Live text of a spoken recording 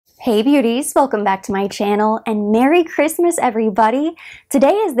Hey beauties, welcome back to my channel and Merry Christmas everybody!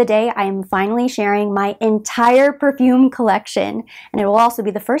 Today is the day I am finally sharing my entire perfume collection, and it will also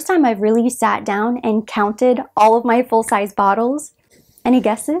be the first time I've really sat down and counted all of my full-size bottles. Any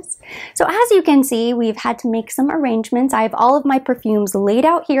guesses? So as you can see, we've had to make some arrangements. I have all of my perfumes laid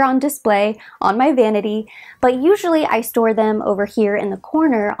out here on display on my vanity, but usually I store them over here in the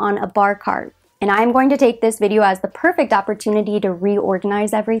corner on a bar cart. And I'm going to take this video as the perfect opportunity to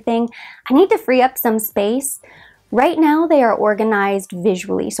reorganize everything. I need to free up some space. Right now they are organized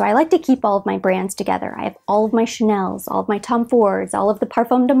visually, so I like to keep all of my brands together. I have all of my Chanels, all of my Tom Fords, all of the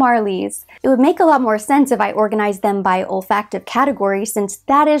Parfum de Marly's. It would make a lot more sense if I organized them by olfactive category, since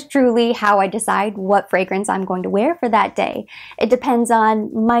that is truly how I decide what fragrance I'm going to wear for that day. It depends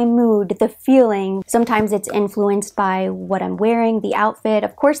on my mood, the feeling. Sometimes it's influenced by what I'm wearing, the outfit,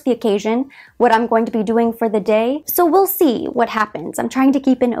 of course the occasion, what I'm going to be doing for the day. So we'll see what happens. I'm trying to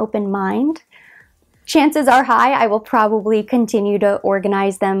keep an open mind. Chances are high I will probably continue to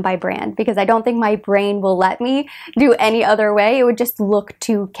organize them by brand because I don't think my brain will let me do any other way. It would just look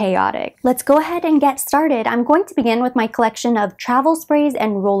too chaotic. Let's go ahead and get started. I'm going to begin with my collection of travel sprays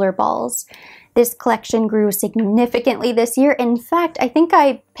and rollerballs. This collection grew significantly this year. In fact, I think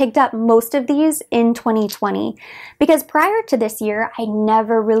I picked up most of these in 2020 because prior to this year, I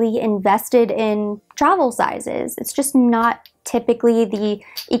never really invested in travel sizes. It's just not typically the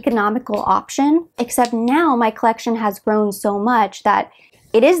economical option, except now my collection has grown so much that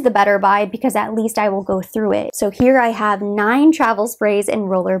it is the better buy because at least I will go through it. So here I have 9 travel sprays and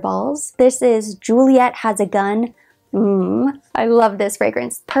rollerballs. This is Juliet Has a Gun. I love this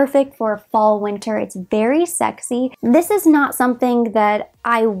fragrance. Perfect for fall, winter. It's very sexy. This is not something that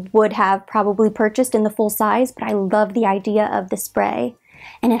I would have probably purchased in the full size, but I love the idea of the spray.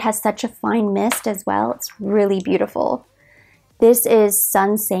 And it has such a fine mist as well. It's really beautiful. This is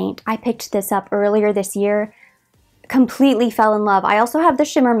Sun Saint. I picked this up earlier this year. Completely fell in love. I also have the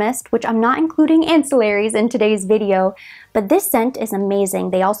Shimmer Mist, which I'm not including ancillaries in today's video, but this scent is amazing.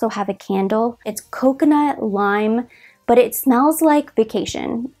 They also have a candle. It's coconut lime, but it smells like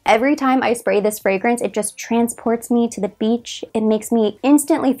vacation. Every time I spray this fragrance, it just transports me to the beach. It makes me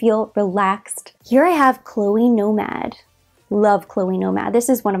instantly feel relaxed. Here I have Chloe Nomade. Love Chloe Nomade. This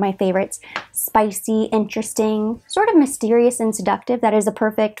is one of my favorites. Spicy, interesting, sort of mysterious and seductive. That is a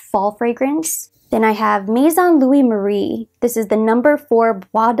perfect fall fragrance. Then I have Maison Louis Marie. This is the number 4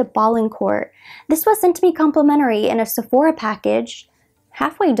 Bois de Balancourt. This was sent to me complimentary in a Sephora package.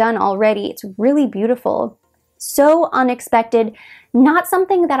 Halfway done already. It's really beautiful. So unexpected. Not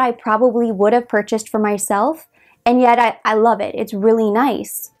something that I probably would have purchased for myself, and yet I love it. It's really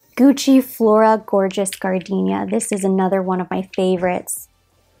nice. Gucci Flora Gorgeous Gardenia. This is another one of my favorites.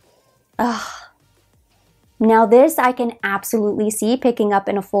 Ugh. Now this I can absolutely see picking up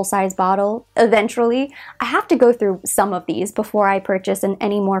in a full-size bottle eventually. I have to go through some of these before I purchase in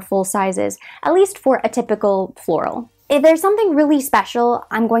any more full sizes, at least for a typical floral. If there's something really special,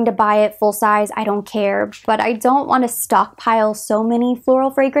 I'm going to buy it full size, I don't care, but I don't want to stockpile so many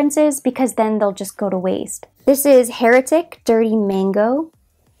floral fragrances because then they'll just go to waste. This is Heretic Dirty Mango.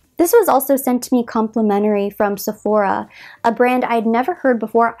 This was also sent to me complimentary from Sephora, a brand I'd never heard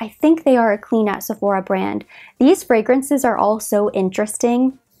before. I think they are a Clean at Sephora brand. These fragrances are all so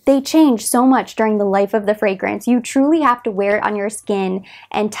interesting. They change so much during the life of the fragrance. You truly have to wear it on your skin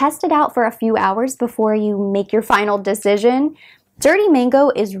and test it out for a few hours before you make your final decision. Dirty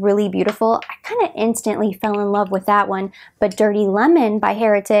Mango is really beautiful. I kind of instantly fell in love with that one, but Dirty Lemon by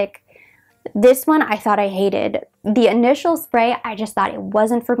Heretic, this one I thought I hated. The initial spray, I just thought it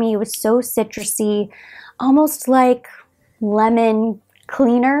wasn't for me. It was so citrusy, almost like lemon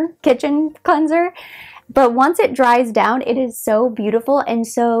cleaner, kitchen cleanser. But once it dries down, it is so beautiful and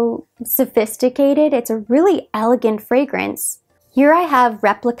so sophisticated. It's a really elegant fragrance. Here I have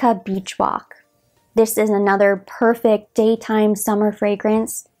Replica Beach Walk. This is another perfect daytime summer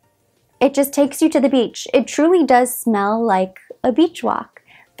fragrance. It just takes you to the beach. It truly does smell like a beach walk.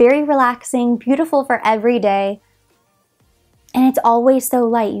 Very relaxing, beautiful for every day. And it's always so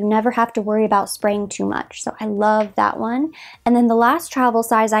light. You never have to worry about spraying too much. So I love that one. And then the last travel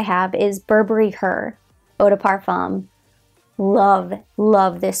size I have is Burberry Her Eau de Parfum.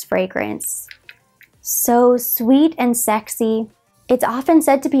 Love this fragrance. So sweet and sexy. It's often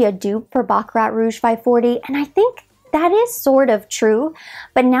said to be a dupe for Baccarat Rouge 540, and I think that is sort of true.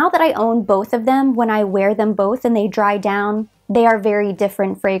 But now that I own both of them, when I wear them both and they dry down, they are very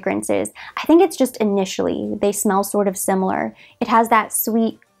different fragrances. I think it's just initially they smell sort of similar. It has that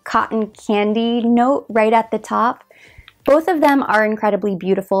sweet cotton candy note right at the top. Both of them are incredibly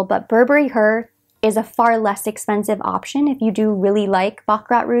beautiful, but Burberry Her is a far less expensive option if you do really like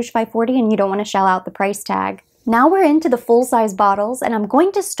Baccarat Rouge 540 and you don't want to shell out the price tag. Now we're into the full-size bottles, and I'm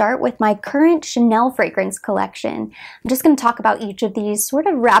going to start with my current Chanel fragrance collection. I'm just going to talk about each of these sort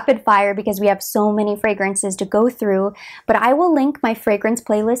of rapid fire because we have so many fragrances to go through, but I will link my fragrance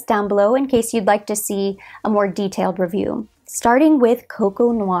playlist down below in case you'd like to see a more detailed review. Starting with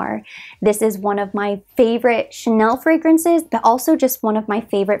Coco Noir. This is one of my favorite Chanel fragrances, but also just one of my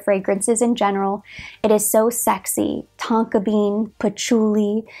favorite fragrances in general. It is so sexy. Tonka bean,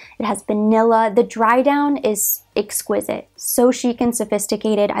 patchouli, it has vanilla. The dry down is exquisite. So chic and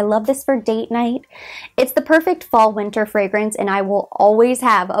sophisticated. I love this for date night. It's the perfect fall-winter fragrance, and I will always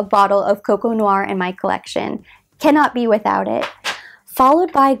have a bottle of Coco Noir in my collection. Cannot be without it.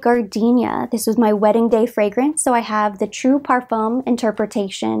 Followed by Gardenia. This was my wedding day fragrance, so I have the True Parfum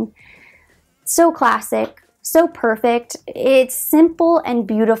interpretation. So classic, so perfect. It's simple and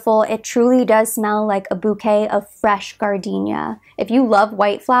beautiful. It truly does smell like a bouquet of fresh gardenia. If you love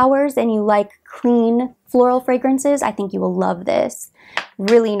white flowers and you like clean floral fragrances, I think you will love this.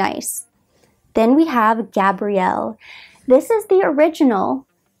 Really nice. Then we have Gabrielle. This is the original,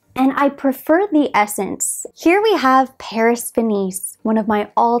 and I prefer the essence. Here we have Paris Venice, one of my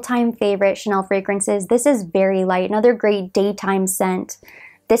all-time favorite Chanel fragrances. This is very light, another great daytime scent.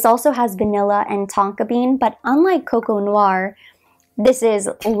 This also has vanilla and tonka bean, but unlike Coco Noir, this is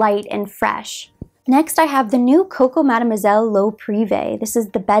light and fresh. Next, I have the new Coco Mademoiselle L'Eau Privée. This is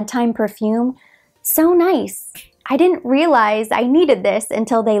the bedtime perfume. So nice. I didn't realize I needed this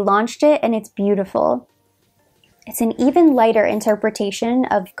until they launched it, and it's beautiful. It's an even lighter interpretation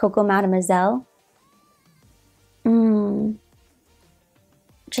of Coco Mademoiselle.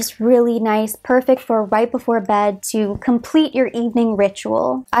 Just really nice, perfect for right before bed to complete your evening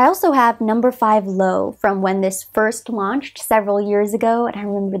ritual. I also have number 5 Low from when this first launched several years ago, and I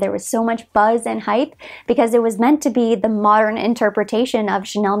remember there was so much buzz and hype because it was meant to be the modern interpretation of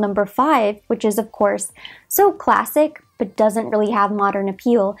Chanel number 5, which is of course so classic but doesn't really have modern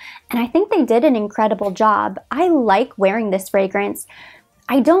appeal, and I think they did an incredible job. I like wearing this fragrance.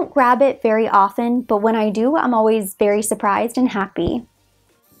 I don't grab it very often, but when I do, I'm always very surprised and happy.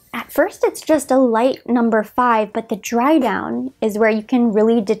 At first, it's just a light number 5, but the dry down is where you can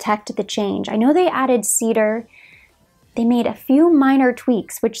really detect the change. I know they added cedar. They made a few minor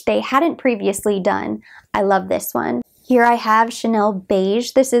tweaks, which they hadn't previously done. I love this one. Here I have Chanel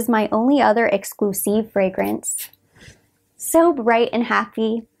Beige. This is my only other exclusive fragrance. So bright and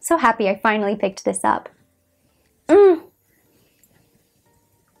happy. So happy I finally picked this up.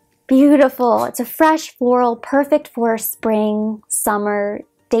 Beautiful. It's a fresh floral, perfect for spring, summer,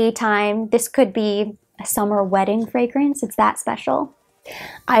 daytime. This could be a summer wedding fragrance. It's that special.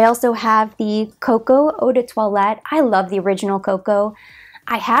 I also have the Coco Eau de Toilette. I love the original Coco.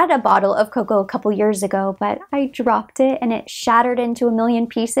 I had a bottle of Coco a couple years ago, but I dropped it and it shattered into a million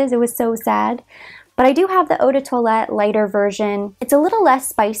pieces. It was so sad. But I do have the Eau de Toilette lighter version. It's a little less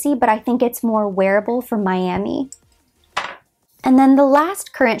spicy, but I think it's more wearable for Miami. And then the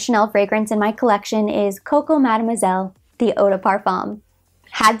last current Chanel fragrance in my collection is Coco Mademoiselle, the Eau de Parfum.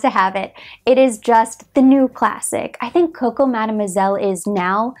 Had to have it. It is just the new classic. I think Coco Mademoiselle is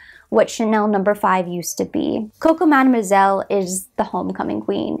now what Chanel number 5 used to be. Coco Mademoiselle is the homecoming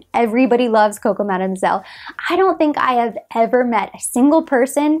queen. Everybody loves Coco Mademoiselle. I don't think I have ever met a single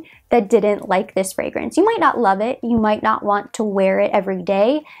person that didn't like this fragrance. You might not love it. You might not want to wear it every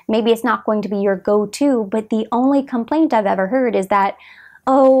day. Maybe it's not going to be your go-to, but the only complaint I've ever heard is that,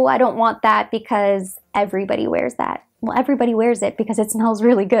 oh, I don't want that because everybody wears that. Well, everybody wears it because it smells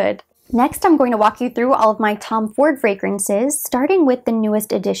really good. Next, I'm going to walk you through all of my Tom Ford fragrances, starting with the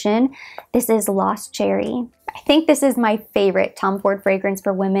newest edition. This is Lost Cherry. I think this is my favorite Tom Ford fragrance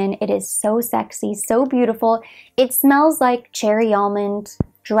for women. It is so sexy, so beautiful. It smells like cherry almond,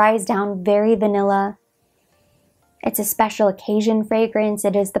 dries down very vanilla. It's a special occasion fragrance.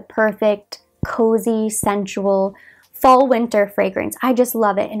 It is the perfect, cozy, sensual, fall-winter fragrance. I just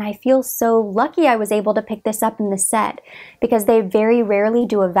love it, and I feel so lucky I was able to pick this up in the set because they very rarely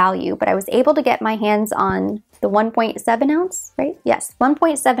do a value, but I was able to get my hands on the 1.7 ounce, right? Yes,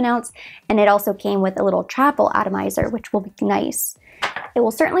 1.7 ounce, and it also came with a little travel atomizer, which will be nice. It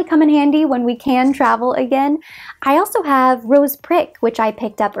will certainly come in handy when we can travel again. I also have Rose Prick, which I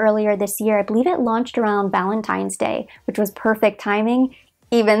picked up earlier this year. I believe it launched around Valentine's Day, which was perfect timing,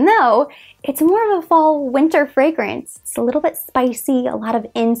 even though it's more of a fall-winter fragrance. It's a little bit spicy, a lot of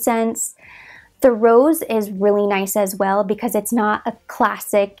incense. The rose is really nice as well because it's not a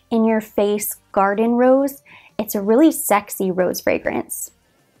classic in-your-face garden rose. It's a really sexy rose fragrance.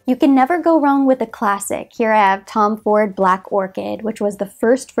 You can never go wrong with a classic. Here I have Tom Ford Black Orchid, which was the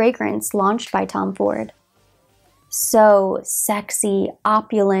first fragrance launched by Tom Ford. So sexy,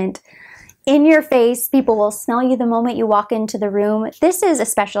 opulent, in your face. People will smell you the moment you walk into the room. This is a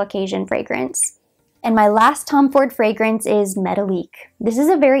special occasion fragrance. And my last Tom Ford fragrance is Metalique. This is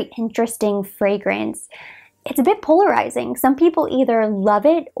a very interesting fragrance. It's a bit polarizing. Some people either love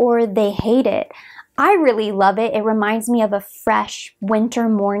it or they hate it. I really love it. It reminds me of a fresh winter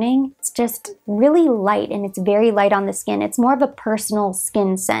morning. It's just really light, and it's very light on the skin. It's more of a personal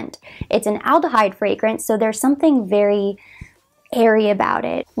skin scent. It's an aldehyde fragrance, so there's something very airy about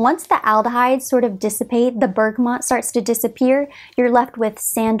it. Once the aldehydes sort of dissipate, the bergamot starts to disappear, you're left with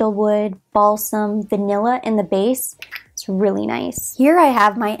sandalwood, balsam, vanilla in the base. It's really nice. Here I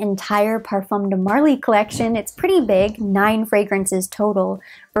have my entire Parfum de Marly collection. It's pretty big, 9 fragrances total.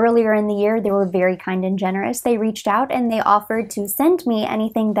 Earlier in the year, they were very kind and generous. They reached out and they offered to send me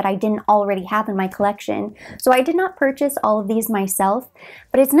anything that I didn't already have in my collection. So I did not purchase all of these myself,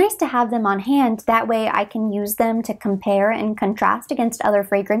 but it's nice to have them on hand. That way I can use them to compare and contrast against other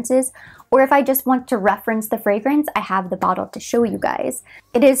fragrances, or if I just want to reference the fragrance, I have the bottle to show you guys.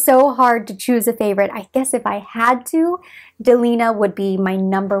 It is so hard to choose a favorite. I guess if I had to, Delina would be my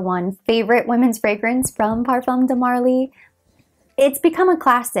 #1 favorite women's fragrance from Parfum de Marly. It's become a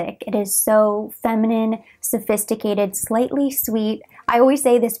classic. It is so feminine, sophisticated, slightly sweet. I always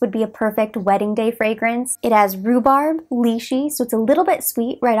say this would be a perfect wedding day fragrance. It has rhubarb, lychee, so it's a little bit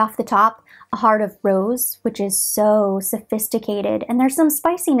sweet right off the top, a heart of rose, which is so sophisticated, and there's some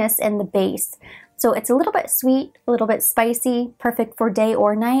spiciness in the base. So it's a little bit sweet, a little bit spicy, perfect for day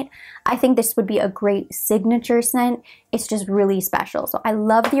or night. I think this would be a great signature scent. It's just really special. So I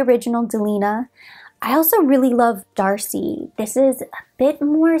love the original Delina. I also really love Darcy. This is a bit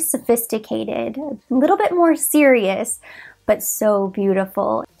more sophisticated, a little bit more serious, but so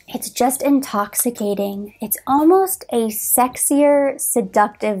beautiful. It's just intoxicating. It's almost a sexier,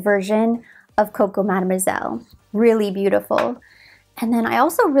 seductive version of Coco Mademoiselle. Really beautiful. And then I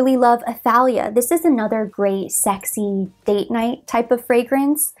also really love Athalia. This is another great, sexy date night type of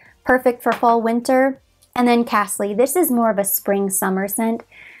fragrance, perfect for fall, winter. And then Castley. This is more of a spring, summer scent.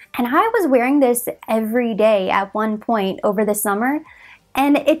 And I was wearing this every day at one point over the summer,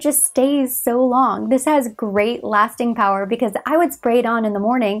 and it just stays so long. This has great lasting power because I would spray it on in the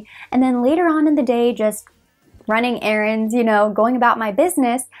morning, and then later on in the day, just running errands, you know, going about my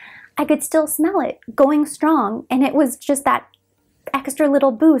business, I could still smell it going strong. And it was just that extra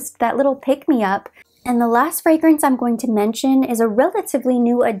little boost, that little pick-me-up. And the last fragrance I'm going to mention is a relatively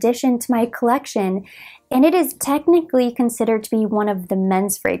new addition to my collection, and it is technically considered to be one of the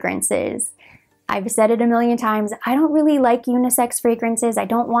men's fragrances. I've said it a million times, I don't really like unisex fragrances. I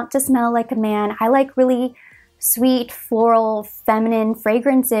don't want to smell like a man. I like really sweet, floral, feminine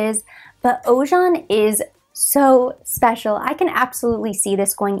fragrances, but Ojan is so special. I can absolutely see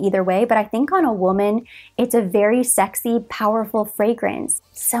this going either way, but I think on a woman, it's a very sexy, powerful fragrance.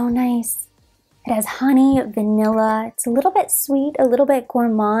 So nice. It has honey, vanilla, it's a little bit sweet, a little bit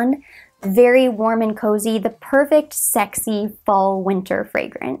gourmand, very warm and cozy, the perfect sexy fall winter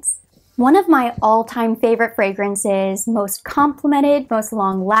fragrance. One of my all-time favorite fragrances, most complimented, most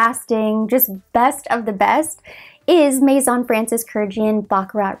long-lasting, just best of the best, is Maison Francis Kurkdjian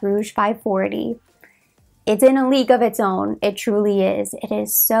Baccarat Rouge 540. It's in a league of its own, it truly is. It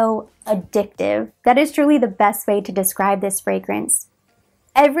is so addictive. That is truly the best way to describe this fragrance.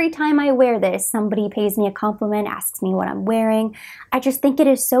 Every time I wear this, somebody pays me a compliment, asks me what I'm wearing. I just think it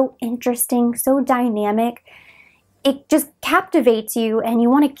is so interesting, so dynamic. It just captivates you and you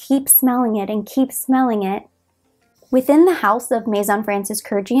want to keep smelling it and keep smelling it. Within the house of Maison Francis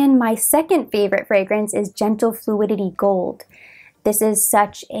Kurkdjian, my second favorite fragrance is Gentle Fluidity Gold. This is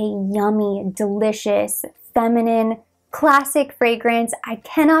such a yummy, delicious, feminine, classic fragrance. I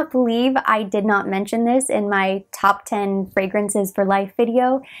cannot believe I did not mention this in my top 10 fragrances for life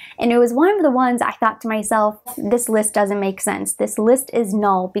video. And it was one of the ones I thought to myself, this list doesn't make sense. This list is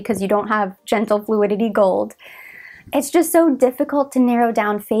null because you don't have Gentle Fluidity Gold. It's just so difficult to narrow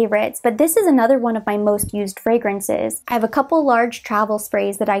down favorites, but this is another one of my most used fragrances. I have a couple large travel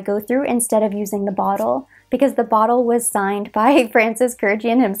sprays that I go through instead of using the bottle because the bottle was signed by Francis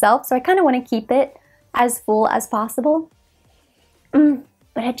Kurkdjian himself, so I kind of want to keep it as full as possible. But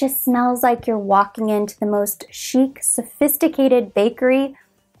it just smells like you're walking into the most chic, sophisticated bakery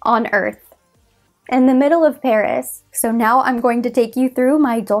on earth in the middle of Paris. So now I'm going to take you through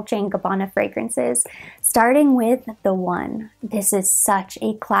my Dolce & Gabbana fragrances, starting with the One. This is such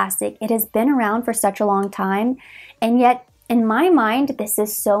a classic. It has been around for such a long time, and yet in my mind, this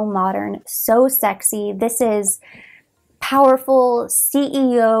is so modern, so sexy. This is powerful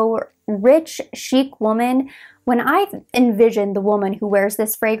CEO, rich, chic woman. When I envision the woman who wears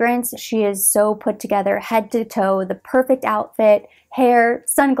this fragrance, she is so put together, head to toe, the perfect outfit, hair,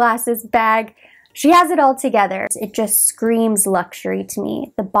 sunglasses, bag. She has it all together. It just screams luxury to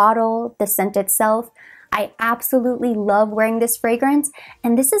me. The bottle, the scent itself. I absolutely love wearing this fragrance,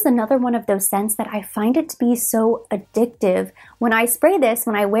 and this is another one of those scents that I find it to be so addictive. When I spray this,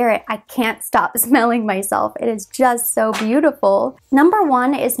 when I wear it, I can't stop smelling myself. It is just so beautiful. Number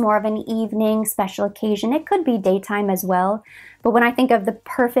 1 is more of an evening special occasion. It could be daytime as well, but when I think of the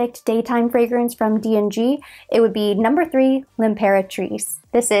perfect daytime fragrance from D&G, it would be number 3, L'Imperatrice.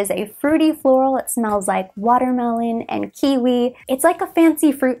 This is a fruity floral. It smells like watermelon and kiwi. It's like a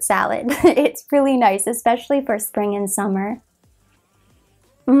fancy fruit salad. It's really nice, especially for spring and summer.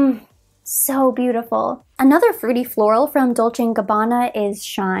 So beautiful. Another fruity floral from Dolce & Gabbana is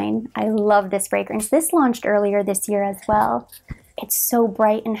Shine. I love this fragrance. This launched earlier this year as well. It's so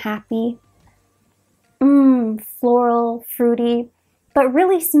bright and happy. Floral, fruity, but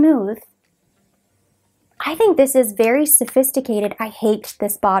really smooth. I think this is very sophisticated. I hate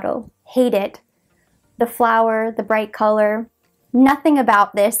this bottle. Hate it. The flower, the bright color. Nothing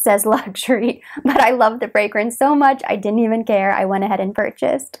about this says luxury, but I love the fragrance so much I didn't even care. I went ahead and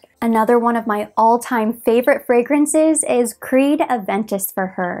purchased. Another one of my all-time favorite fragrances is Creed Aventus for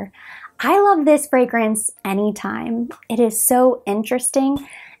Her. I love this fragrance anytime. It is so interesting,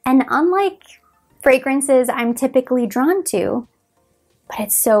 and unlike fragrances I'm typically drawn to, but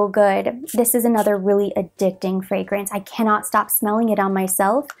it's so good. This is another really addicting fragrance. I cannot stop smelling it on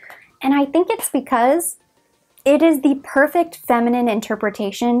myself, and I think it's because it is the perfect feminine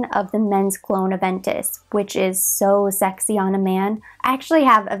interpretation of the men's cologne Aventus, which is so sexy on a man. I actually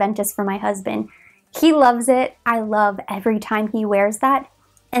have Aventus for my husband. He loves it. I love every time he wears that.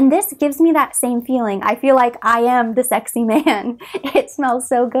 And this gives me that same feeling. I feel like I am the sexy man. It smells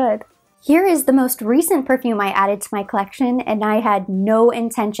so good. Here is the most recent perfume I added to my collection, and I had no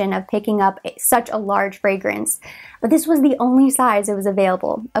intention of picking up such a large fragrance, but this was the only size it was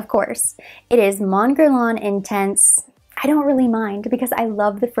available, of course. It is Mon Guerlain Intense. I don't really mind because I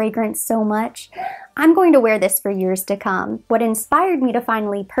love the fragrance so much. I'm going to wear this for years to come. What inspired me to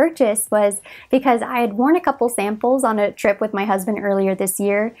finally purchase was because I had worn a couple samples on a trip with my husband earlier this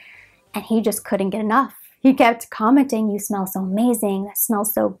year, and he just couldn't get enough. He kept commenting, "You smell so amazing, that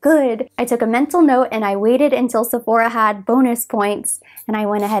smells so good." I took a mental note and I waited until Sephora had bonus points and I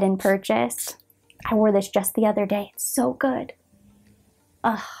went ahead and purchased. I wore this just the other day. It's so good.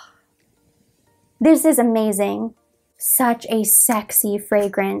 Ugh. This is amazing. Such a sexy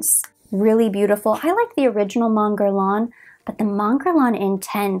fragrance. Really beautiful. I like the original Mon Guerlain, but the Mon Guerlain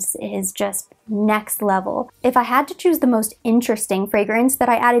Intense is just next level. If I had to choose the most interesting fragrance that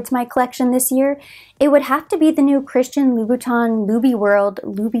I added to my collection this year, it would have to be the new Christian Louboutin Louis World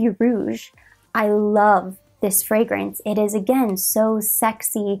Louis Rouge. I love this fragrance. It is, again, so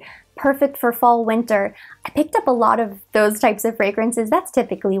sexy, perfect for fall, winter. I picked up a lot of those types of fragrances. That's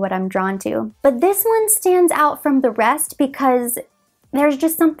typically what I'm drawn to. But this one stands out from the rest because there's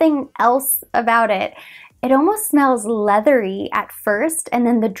just something else about it. It almost smells leathery at first, and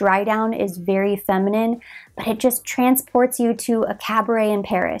then the dry down is very feminine, but it just transports you to a cabaret in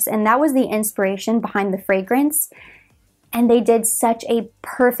Paris. And that was the inspiration behind the fragrance, and they did such a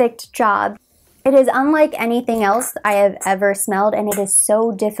perfect job. It is unlike anything else I have ever smelled, and it is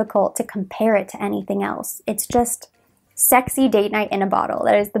so difficult to compare it to anything else. It's just sexy date night in a bottle.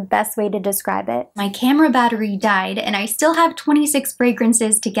 That is the best way to describe it. My camera battery died and I still have 26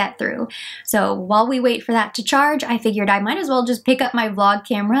 fragrances to get through. So while we wait for that to charge, I figured I might as well just pick up my vlog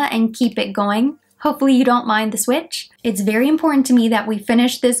camera and keep it going. Hopefully you don't mind the switch. It's very important to me that we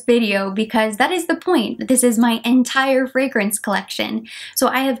finish this video because that is the point. This is my entire fragrance collection. So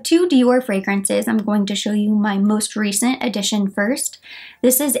I have 2 Dior fragrances. I'm going to show you my most recent addition first.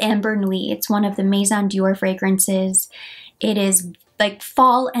 This is Amber Nuit. It's one of the Maison Dior fragrances. It is like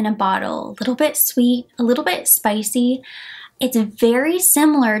fall in a bottle, a little bit sweet, a little bit spicy. It's very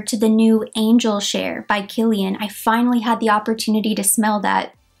similar to the new Angel Share by Killian. I finally had the opportunity to smell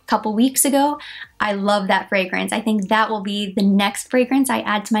that couple weeks ago. I love that fragrance. I think that will be the next fragrance I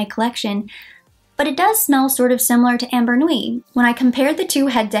add to my collection, but it does smell sort of similar to Amber Nuit. When I compare the two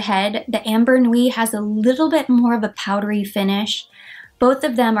head to head, the Amber Nuit has a little bit more of a powdery finish. Both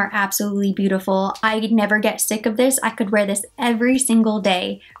of them are absolutely beautiful. I never get sick of this. I could wear this every single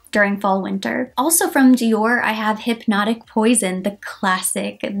day during fall winter. Also from Dior, I have Hypnotic Poison, the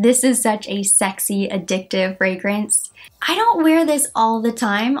classic. This is such a sexy, addictive fragrance. I don't wear this all the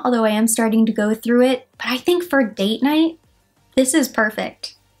time, although I am starting to go through it, but I think for date night, this is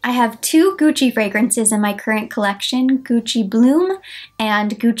perfect. I have two Gucci fragrances in my current collection, Gucci Bloom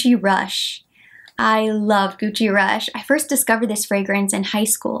and Gucci Rush. I love Gucci Rush. I first discovered this fragrance in high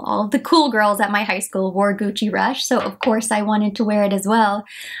school. All of the cool girls at my high school wore Gucci Rush, so of course I wanted to wear it as well.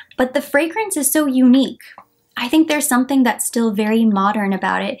 But the fragrance is so unique. I think there's something that's still very modern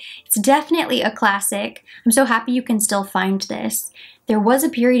about it. It's definitely a classic. I'm so happy you can still find this. There was a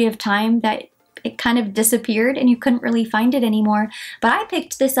period of time that it kind of disappeared and you couldn't really find it anymore. But I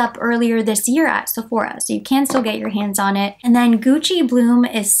picked this up earlier this year at Sephora, so you can still get your hands on it. And then Gucci Bloom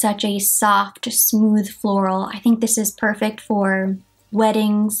is such a soft, smooth floral. I think this is perfect for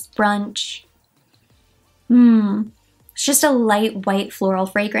weddings, brunch. It's just a light white floral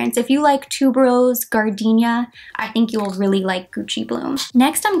fragrance. If you like tuberose, gardenia, I think you'll really like Gucci Bloom.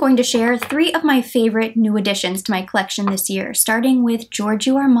 Next, I'm going to share 3 of my favorite new additions to my collection this year, starting with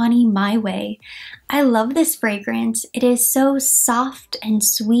Giorgio Armani My Way. I love this fragrance. It is so soft and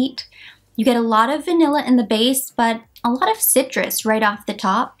sweet. You get a lot of vanilla in the base, but a lot of citrus right off the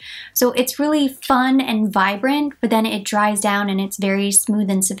top. So it's really fun and vibrant, but then it dries down and it's very smooth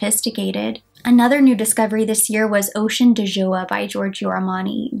and sophisticated. Another new discovery this year was Ocean de Joie by Giorgio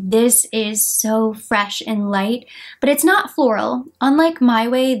Armani. This is so fresh and light, but it's not floral. Unlike My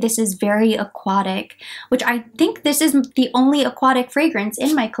Way, this is very aquatic, which I think this is the only aquatic fragrance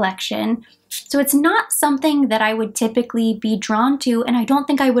in my collection. So it's not something that I would typically be drawn to, and I don't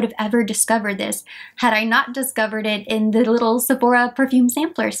think I would have ever discovered this had I not discovered it in the little Sephora perfume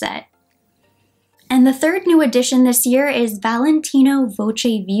sampler set. And the third new addition this year is Valentino Voce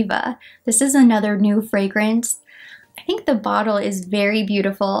Viva. This is another new fragrance. I think the bottle is very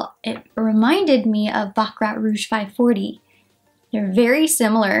beautiful. It reminded me of Baccarat Rouge 540. They're very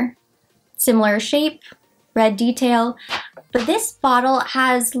similar. Similar shape, red detail, but this bottle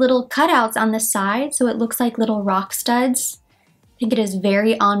has little cutouts on the side, so it looks like little rock studs. I think it is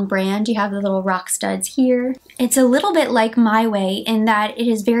very on brand. You have the little rock studs here. It's a little bit like My Way in that it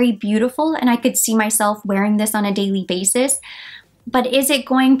is very beautiful and I could see myself wearing this on a daily basis. But is it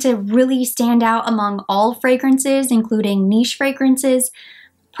going to really stand out among all fragrances, including niche fragrances?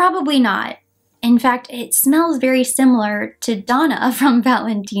 Probably not. In fact, it smells very similar to Donna from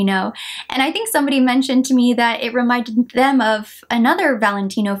Valentino. And I think somebody mentioned to me that it reminded them of another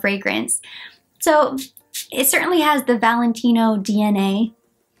Valentino fragrance. So it certainly has the Valentino DNA,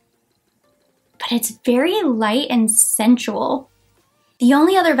 but it's very light and sensual. The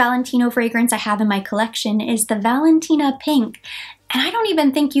only other Valentino fragrance I have in my collection is the Valentina Pink, and I don't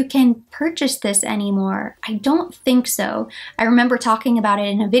even think you can purchase this anymore. I don't think so. I remember talking about it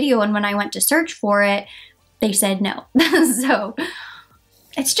in a video, and when I went to search for it, they said no. So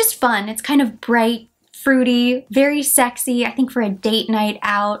it's just fun. It's kind of bright, fruity, very sexy, I think for a date night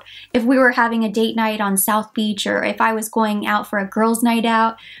out. If we were having a date night on South Beach, or if I was going out for a girls' night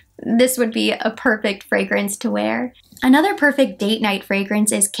out, this would be a perfect fragrance to wear. Another perfect date night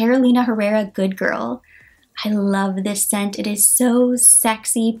fragrance is Carolina Herrera Good Girl. I love this scent. It is so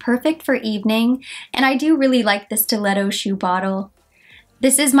sexy, perfect for evening, and I do really like the stiletto shoe bottle.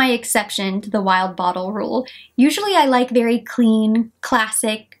 This is my exception to the wild bottle rule. Usually I like very clean,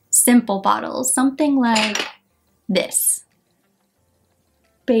 classic, simple bottles, something like this.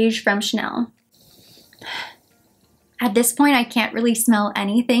 Beige from Chanel. At this point, I can't really smell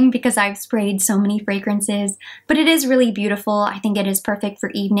anything because I've sprayed so many fragrances, but it is really beautiful. I think it is perfect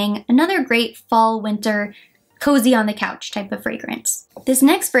for evening. Another great fall, winter, cozy on the couch type of fragrance. This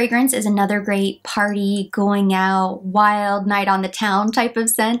next fragrance is another great party, going out, wild night on the town type of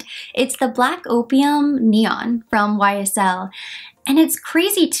scent. It's the Black Opium Neon from YSL. And it's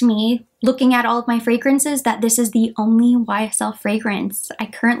crazy to me, looking at all of my fragrances, that this is the only YSL fragrance I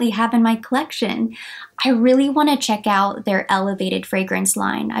currently have in my collection. I really want to check out their elevated fragrance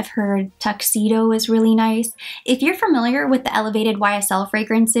line. I've heard Tuxedo is really nice. If you're familiar with the elevated YSL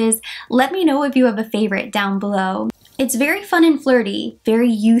fragrances, let me know if you have a favorite down below. It's very fun and flirty, very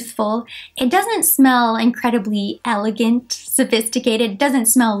youthful. It doesn't smell incredibly elegant, sophisticated. It doesn't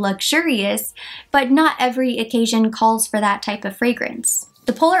smell luxurious, but not every occasion calls for that type of fragrance.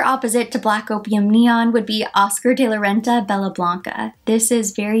 The polar opposite to Black Opium Neon would be Oscar de la Renta Bella Blanca. This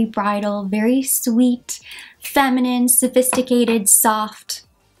is very bridal, very sweet, feminine, sophisticated, soft.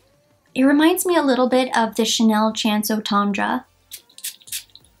 It reminds me a little bit of the Chanel Chanso Tendre.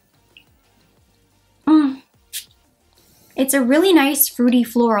 It's a really nice fruity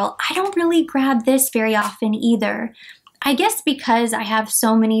floral. I don't really grab this very often either. I guess because I have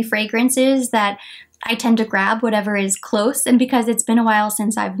so many fragrances that I tend to grab whatever is close, and because it's been a while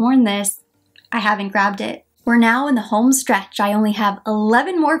since I've worn this, I haven't grabbed it. We're now in the home stretch. I only have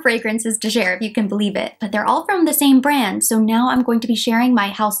 11 more fragrances to share, if you can believe it, but they're all from the same brand. So now I'm going to be sharing my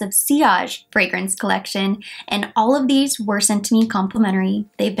House of SILLAGE fragrance collection, and all of these were sent to me complimentary.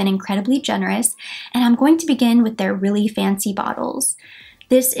 They've been incredibly generous, and I'm going to begin with their really fancy bottles.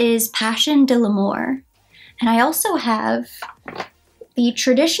 This is Passion de L'Amour, and I also have the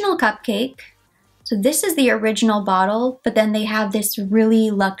traditional cupcake. So this is the original bottle, but then they have this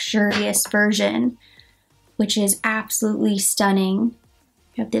really luxurious version, which is absolutely stunning.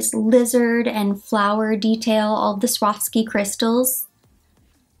 You have this lizard and flower detail, all the Swarovski crystals.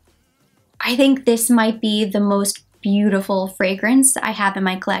 I think this might be the most beautiful fragrance I have in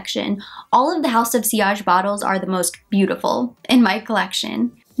my collection. All of the House of SILLAGE bottles are the most beautiful in my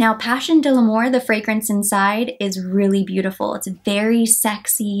collection. Now, Passion de L'Amour, the fragrance inside, is really beautiful. It's very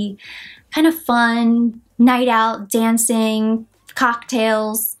sexy, kind of fun, night out, dancing,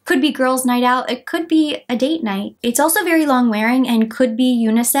 cocktails, could be girls' night out, it could be a date night. It's also very long wearing and could be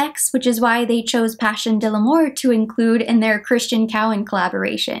unisex, which is why they chose Passion de L'Amour to include in their Christian Cowan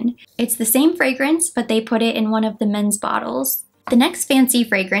collaboration. It's the same fragrance, but they put it in one of the men's bottles. The next fancy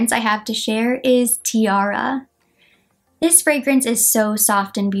fragrance I have to share is Tiara. This fragrance is so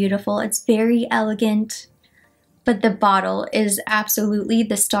soft and beautiful. It's very elegant, but the bottle is absolutely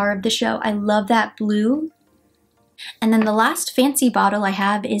the star of the show. I love that blue. And then the last fancy bottle I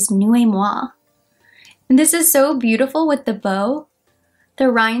have is NOUEZ. And this is so beautiful with the bow, the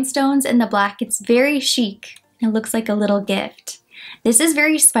rhinestones, and the black. It's very chic. It looks like a little gift. This is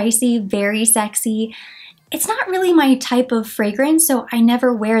very spicy, very sexy. It's not really my type of fragrance, so I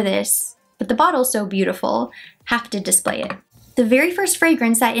never wear this, but the bottle's so beautiful. Have to display it. The very first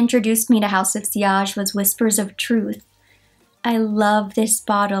fragrance that introduced me to House of SILLAGE was Whispers of Truth. I love this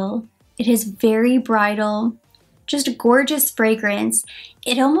bottle. It is very bridal. Just a gorgeous fragrance.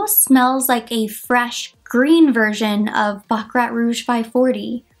 It almost smells like a fresh green version of Baccarat Rouge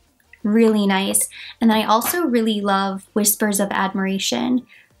 540. Really nice. And then I also really love Whispers of Admiration.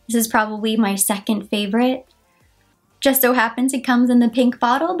 This is probably my second favorite. Just so happens it comes in the pink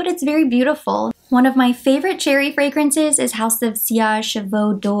bottle, but it's very beautiful. One of my favorite cherry fragrances is House of SILLAGE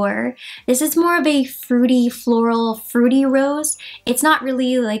Chevaux d'Or. This is more of a fruity, floral, fruity rose. It's not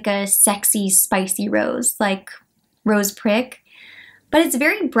really like a sexy, spicy rose like Rose Prick, but it's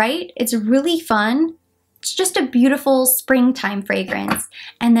very bright. It's really fun. It's just a beautiful springtime fragrance.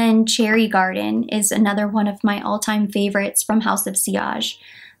 And then Cherry Garden is another one of my all-time favorites from House of SILLAGE.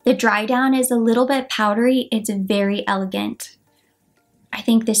 The dry down is a little bit powdery. It's very elegant. I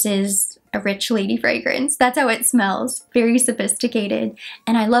think this is a rich lady fragrance. That's how it smells. Very sophisticated.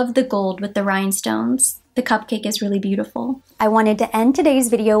 And I love the gold with the rhinestones. The cupcake is really beautiful. I wanted to end today's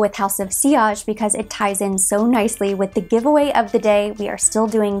video with House of SILLAGE because it ties in so nicely with the giveaway of the day. We are still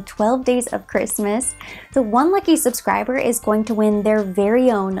doing 12 days of Christmas. The one lucky subscriber is going to win their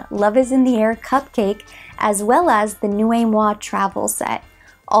very own Love is in the Air cupcake, as well as the NOUEZ travel set.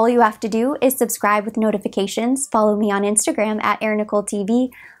 All you have to do is subscribe with notifications, follow me on Instagram at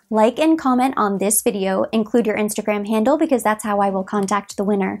ErinNicoleTV, like and comment on this video, include your Instagram handle because that's how I will contact the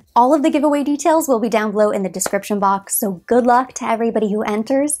winner. All of the giveaway details will be down below in the description box, so good luck to everybody who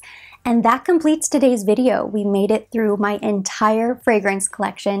enters. And that completes today's video. We made it through my entire fragrance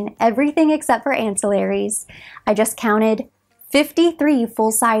collection, everything except for ancillaries. I just counted 53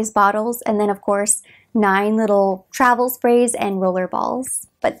 full-size bottles and then of course 9 little travel sprays and rollerballs.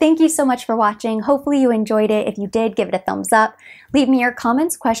 But thank you so much for watching. Hopefully you enjoyed it. If you did, give it a thumbs up. Leave me your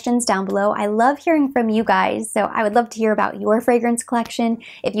comments, questions down below. I love hearing from you guys, so I would love to hear about your fragrance collection.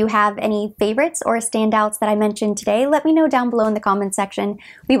 If you have any favorites or standouts that I mentioned today, let me know down below in the comments section.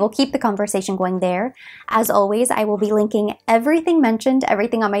 We will keep the conversation going there. As always, I will be linking everything mentioned,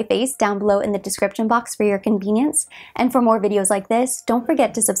 everything on my face down below in the description box for your convenience. And for more videos like this, don't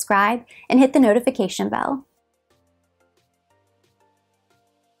forget to subscribe and hit the notification bell.